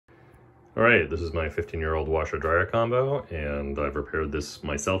All right, this is my 15-year-old washer dryer combo, and I've repaired this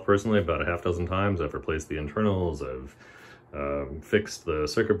myself personally about a half dozen times. I've replaced the internals, I've fixed the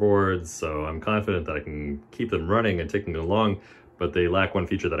circuit boards, so I'm confident that I can keep them running and taking them along, but they lack one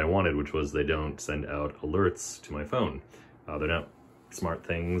feature that I wanted, which was they don't send out alerts to my phone. They're not smart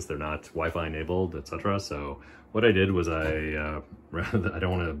things, they're not Wi-Fi enabled, etc. So what I did was I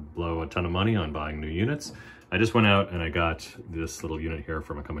don't want to blow a ton of money on buying new units. I just went out and I got this little unit here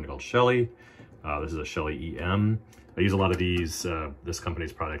from a company called Shelly. This is a Shelly EM. I use a lot of these, this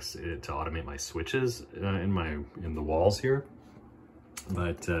company's products to automate my switches in the walls here.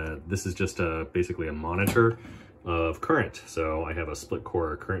 But this is just basically a monitor of current. So I have a split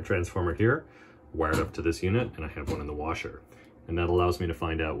core current transformer here wired up to this unit, and I have one in the washer. And that allows me to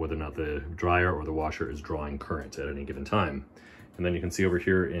find out whether or not the dryer or the washer is drawing current at any given time. And then you can see over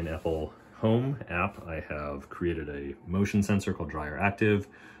here in Apple Home app, I have created a motion sensor called Dryer Active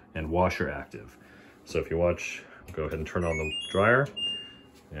and Washer Active. So if you watch, go ahead and turn on the dryer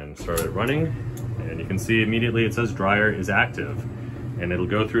and start it running, and you can see immediately it says dryer is active, and it'll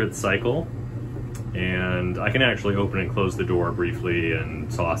go through its cycle. And I can actually open and close the door briefly and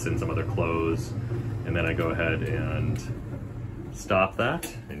toss in some other clothes, and then I go ahead and stop that,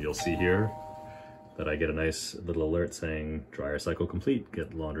 and you'll see here that I get a nice little alert saying dryer cycle complete,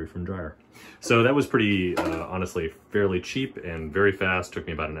 get laundry from dryer. So that was pretty, honestly, fairly cheap and very fast. Took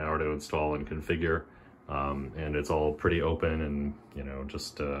me about an hour to install and configure. And it's all pretty open and,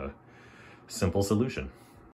 just a simple solution.